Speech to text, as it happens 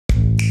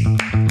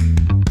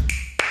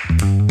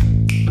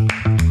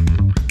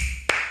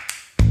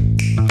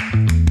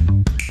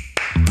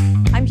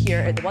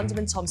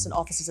Wunderman Thompson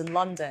offices in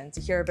London to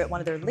hear about one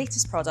of their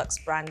latest products,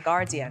 Brand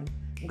Guardian.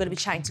 I'm going to be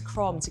chatting to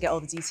Chrom to get all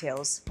the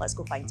details. Let's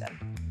go find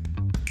him.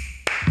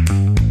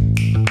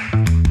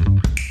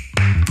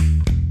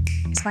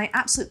 It's my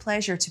absolute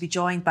pleasure to be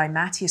joined by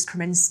Mateusz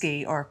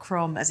Chrominski, or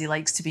Chrom as he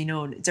likes to be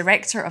known,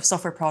 Director of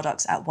Software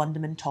Products at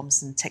Wunderman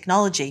Thompson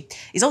Technology.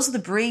 He's also the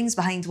brains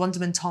behind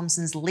Wunderman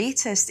Thompson's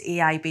latest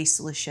AI-based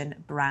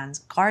solution,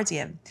 Brand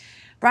Guardian.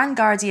 Brand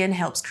Guardian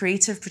helps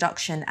creative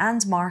production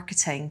and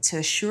marketing to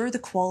assure the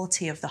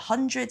quality of the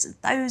hundreds and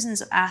thousands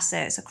of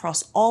assets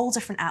across all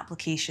different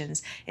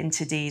applications in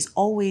today's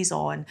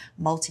always-on,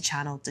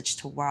 multi-channel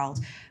digital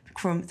world.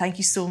 Chrom, thank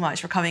you so much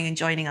for coming and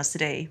joining us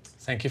today.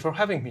 Thank you for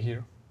having me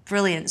here.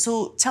 Brilliant.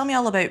 So tell me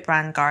all about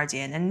Brand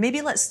Guardian, and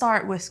maybe let's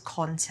start with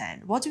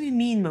content. What do we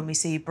mean when we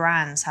say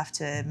brands have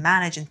to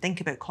manage and think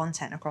about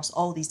content across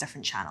all these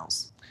different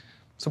channels?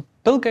 So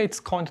Bill Gates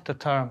coined the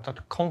term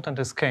that content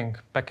is king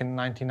back in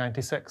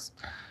 1996.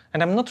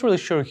 And I'm not really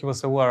sure he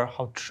was aware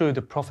how true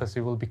the prophecy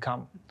will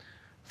become.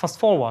 Fast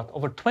forward,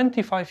 over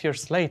 25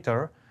 years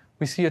later,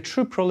 we see a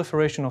true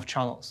proliferation of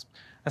channels.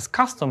 As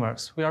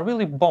customers, we are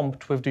really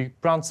bombed with the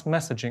brand's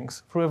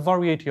messagings through a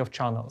variety of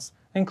channels,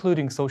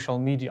 including social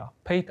media,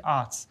 paid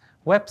ads,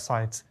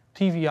 websites,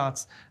 TV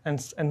ads,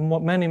 and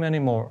many, many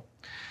more.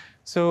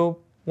 So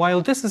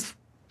while this is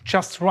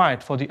just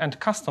right for the end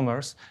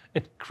customers,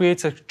 it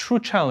creates a true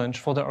challenge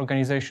for the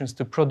organizations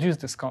to produce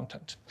this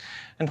content.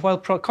 And while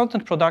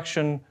content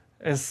production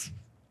is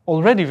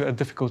already a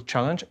difficult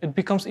challenge, it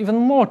becomes even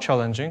more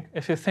challenging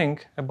if you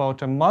think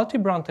about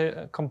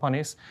multi-brand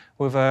companies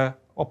with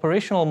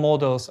operational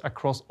models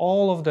across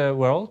all of the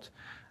world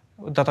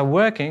that are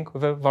working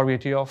with a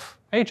variety of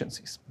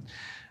agencies.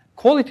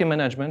 Quality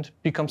management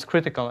becomes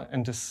critical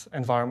in this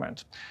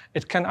environment.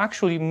 It can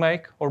actually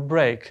make or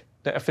break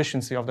the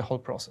efficiency of the whole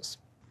process.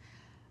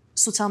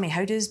 So tell me,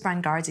 how does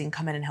Brand Guardian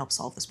come in and help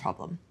solve this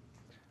problem?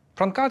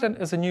 Brand Guardian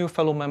is a new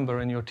fellow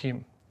member in your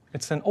team.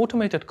 It's an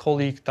automated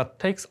colleague that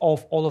takes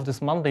off all of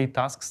these mundane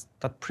tasks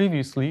that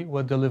previously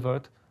were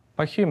delivered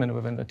by humans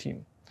within the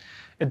team.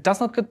 It does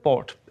not get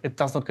bored, it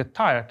does not get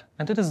tired,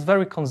 and it is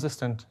very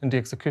consistent in the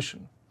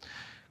execution.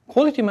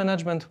 Quality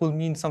management will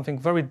mean something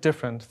very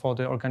different for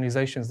the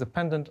organizations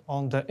dependent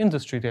on the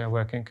industry they are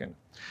working in.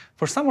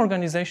 For some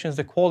organizations,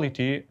 the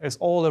quality is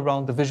all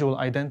around the visual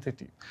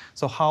identity,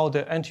 so how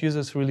the end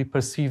users really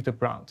perceive the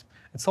brand.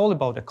 It's all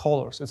about the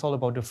colors, it's all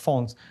about the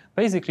fonts,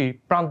 basically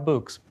brand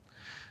books.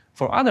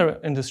 For other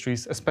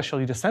industries,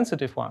 especially the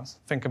sensitive ones,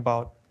 think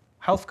about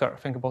healthcare,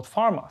 think about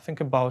pharma, think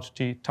about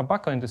the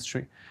tobacco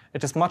industry.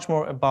 It is much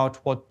more about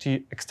what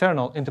the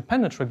external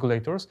independent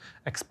regulators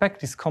expect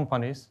these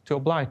companies to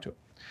oblige to.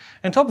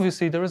 And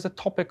obviously, there is a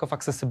topic of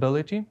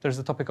accessibility, there's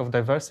a topic of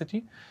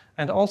diversity,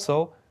 and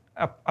also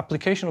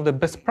application of the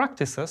best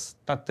practices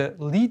that the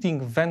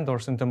leading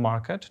vendors in the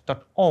market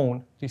that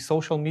own the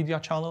social media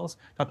channels,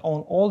 that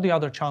own all the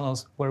other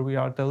channels where we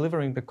are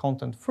delivering the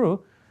content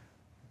through,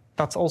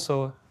 that's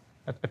also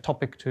a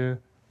topic to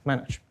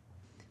manage.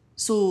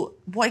 So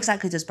what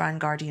exactly does Brand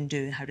Guardian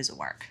do and how does it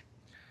work?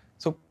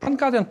 So Brand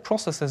Guardian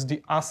processes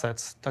the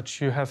assets that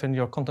you have in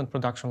your content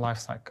production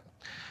lifecycle.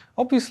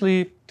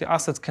 Obviously, the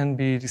assets can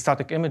be the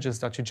static images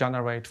that you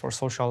generate for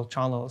social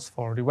channels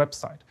for the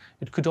website.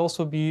 It could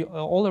also be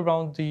all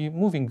around the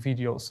moving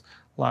videos,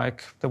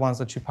 like the ones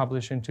that you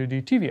publish into the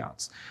TV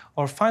ads.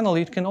 Or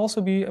finally, it can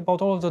also be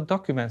about all of the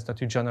documents that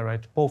you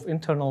generate, both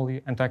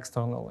internally and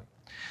externally.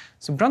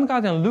 So Brand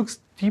Guardian looks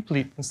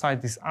deeply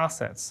inside these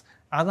assets,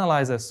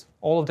 analyzes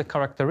all of the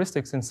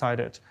characteristics inside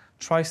it,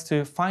 tries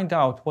to find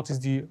out what is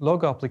the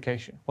logo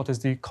application, what is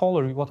the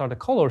color, what are the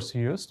colors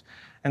used,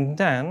 and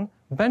then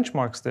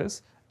benchmarks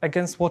this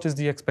against what is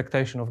the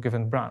expectation of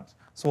given brand.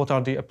 So what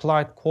are the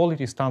applied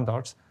quality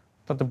standards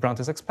that the brand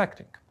is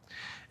expecting.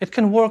 It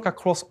can work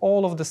across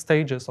all of the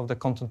stages of the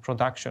content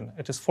production.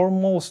 It is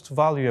foremost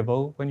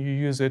valuable when you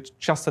use it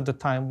just at the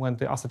time when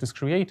the asset is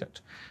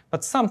created.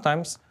 But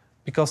sometimes,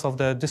 because of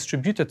the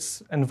distributed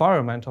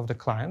environment of the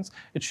clients,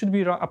 it should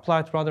be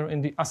applied rather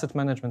in the asset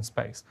management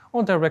space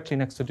or directly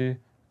next to the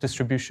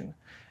distribution.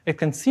 It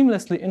can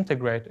seamlessly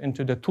integrate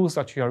into the tools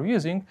that you are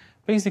using,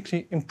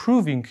 basically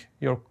improving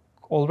your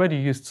already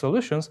used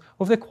solutions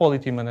with the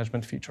quality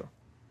management feature.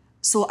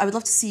 So I would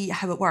love to see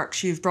how it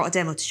works. You've brought a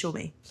demo to show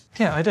me.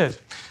 Yeah, I did.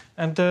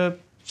 And the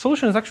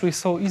solution is actually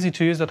so easy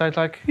to use that I'd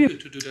like you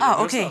to do that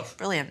yourself. Okay,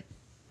 brilliant.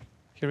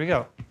 Here we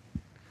go.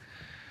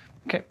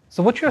 Okay,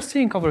 so what you're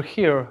seeing over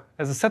here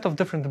is a set of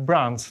different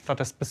brands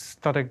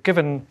that a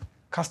given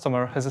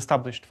customer has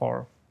established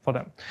for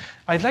them.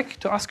 I'd like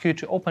to ask you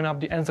to open up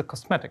the Enzo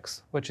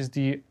Cosmetics, which is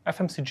the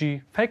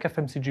fake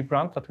FMCG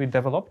brand that we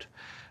developed,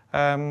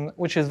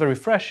 which is very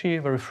freshy,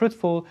 very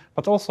fruitful,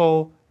 but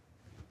also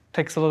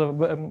puts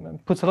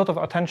a lot of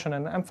attention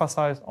and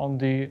emphasis on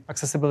the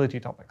accessibility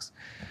topics.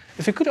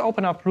 If you could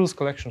open up Rules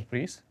Collection,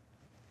 please,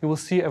 you will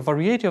see a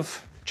variety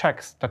of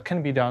checks that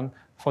can be done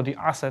for the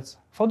assets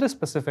for this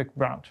specific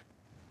brand.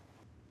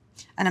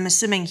 And I'm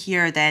assuming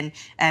here then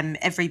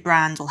every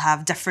brand will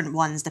have different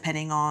ones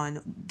depending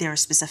on their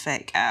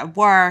specific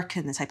work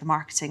and the type of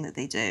marketing that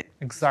they do.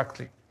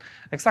 Exactly.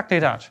 Exactly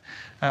that.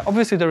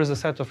 Obviously, there is a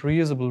set of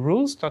reusable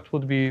rules that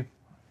would be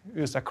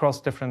used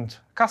across different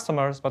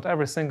customers, but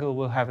every single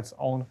will have its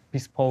own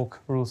bespoke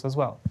rules as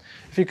well.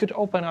 If you could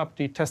open up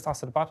the test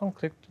asset button,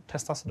 click the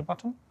test asset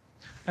button,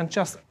 and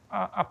just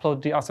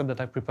upload the asset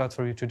that I prepared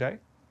for you today.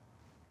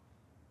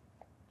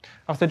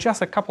 After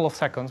just a couple of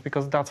seconds,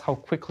 because that's how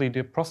quickly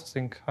the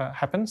processing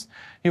happens,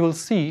 you will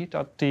see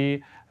that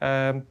the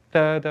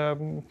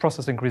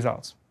processing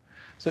results.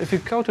 So if you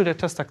go to the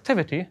test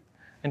activity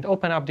and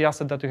open up the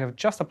asset that you have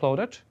just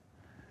uploaded,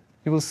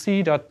 you will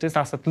see that this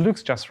asset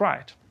looks just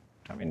right.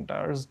 I mean,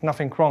 there's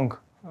nothing wrong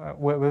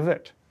with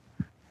it.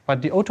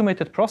 But the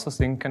automated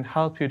processing can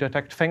help you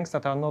detect things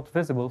that are not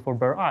visible for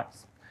bare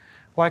eyes,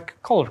 like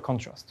color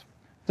contrast.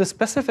 The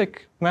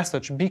specific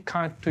message, "be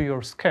kind to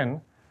your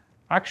skin,"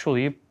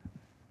 actually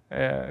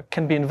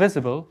can be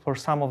invisible for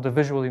some of the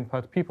visually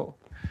impaired people.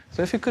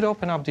 So if you could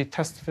open up the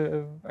Test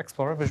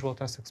Explorer, Visual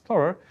Test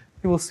Explorer,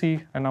 you will see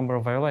a number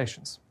of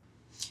violations.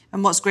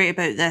 And what's great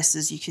about this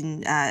is you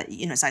can,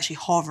 it's actually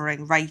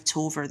hovering right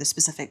over the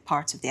specific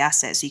part of the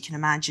asset. So you can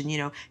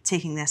imagine,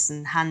 taking this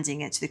and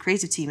handing it to the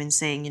creative team and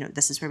saying,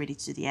 this is where we need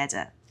to do the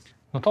edit.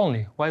 Not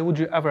only, why would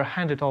you ever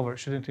hand it over?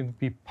 Shouldn't it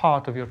be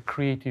part of your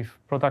creative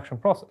production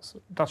process?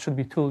 That should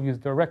be tool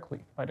used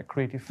directly by the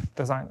creative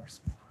designers.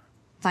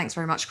 Thanks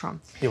very much, Chrom.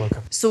 You're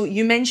welcome. So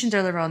you mentioned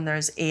earlier on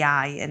there's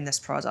AI in this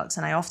product,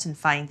 and I often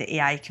find that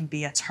AI can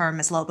be a term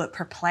that's a little bit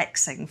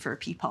perplexing for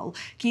people.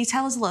 Can you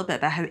tell us a little bit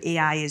about how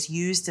AI is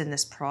used in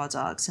this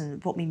product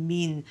and what we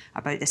mean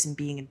about this and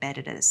being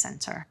embedded at its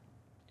center?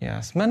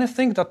 Yes, many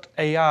think that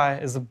AI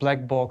is a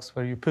black box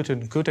where you put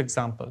in good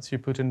examples, you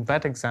put in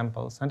bad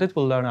examples, and it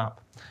will learn up.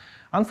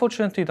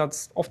 Unfortunately,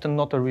 that's often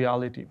not a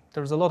reality.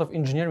 There's a lot of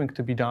engineering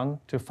to be done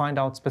to find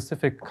out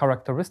specific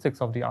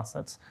characteristics of the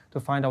assets, to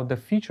find out the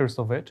features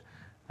of it,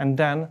 and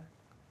then,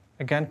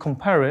 again,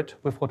 compare it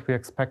with what we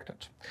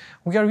expected.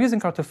 We are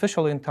using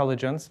artificial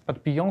intelligence,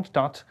 but beyond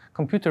that,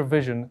 computer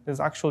vision is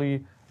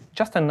actually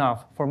just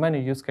enough for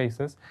many use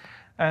cases.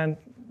 And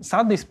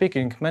sadly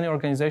speaking, many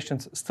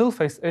organizations still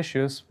face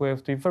issues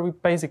with the very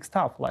basic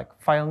stuff, like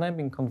file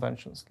naming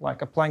conventions,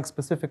 like applying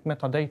specific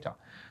metadata.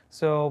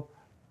 So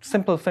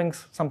simple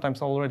things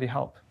sometimes already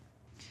help.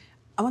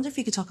 I wonder if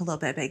you could talk a little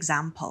bit about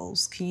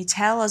examples. Can you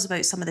tell us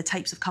about some of the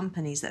types of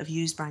companies that have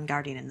used Brand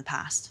Guardian in the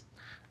past?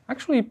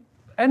 Actually,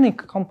 any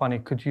company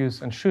could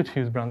use and should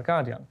use Brand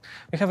Guardian.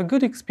 We have a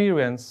good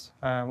experience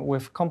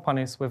with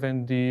companies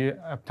within the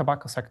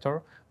tobacco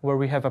sector where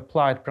we have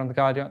applied Brand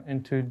Guardian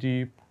into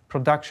the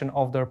production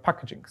of their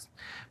packagings.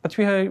 But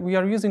we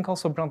are using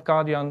also Brand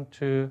Guardian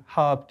to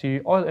help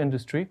the oil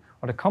industry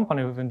or the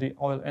company within the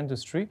oil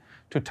industry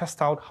to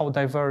test out how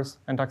diverse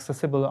and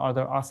accessible are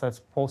their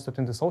assets posted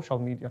in the social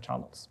media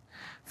channels.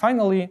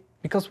 Finally,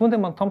 because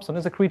Wunderman Thompson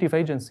is a creative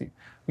agency,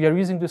 we are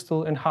using this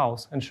tool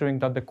in-house, ensuring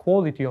that the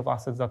quality of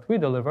assets that we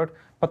delivered,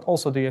 but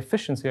also the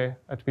efficiency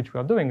at which we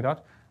are doing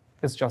that,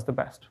 is just the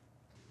best.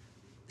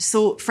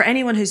 So for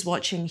anyone who's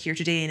watching here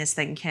today and is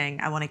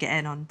thinking, I want to get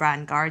in on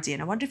Brand Guardian,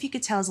 I wonder if you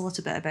could tell us a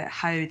little bit about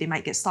how they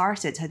might get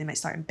started, how they might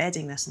start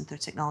embedding this into their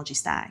technology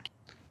stack.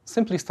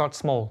 Simply start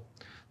small.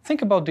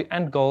 Think about the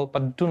end goal,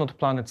 but do not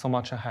plan it so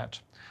much ahead.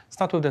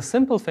 Start with the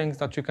simple things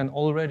that you can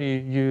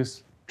already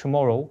use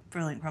tomorrow.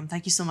 Brilliant, Chrom.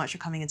 Thank you so much for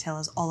coming and telling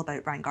us all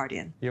about Brand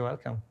Guardian. You're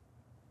welcome.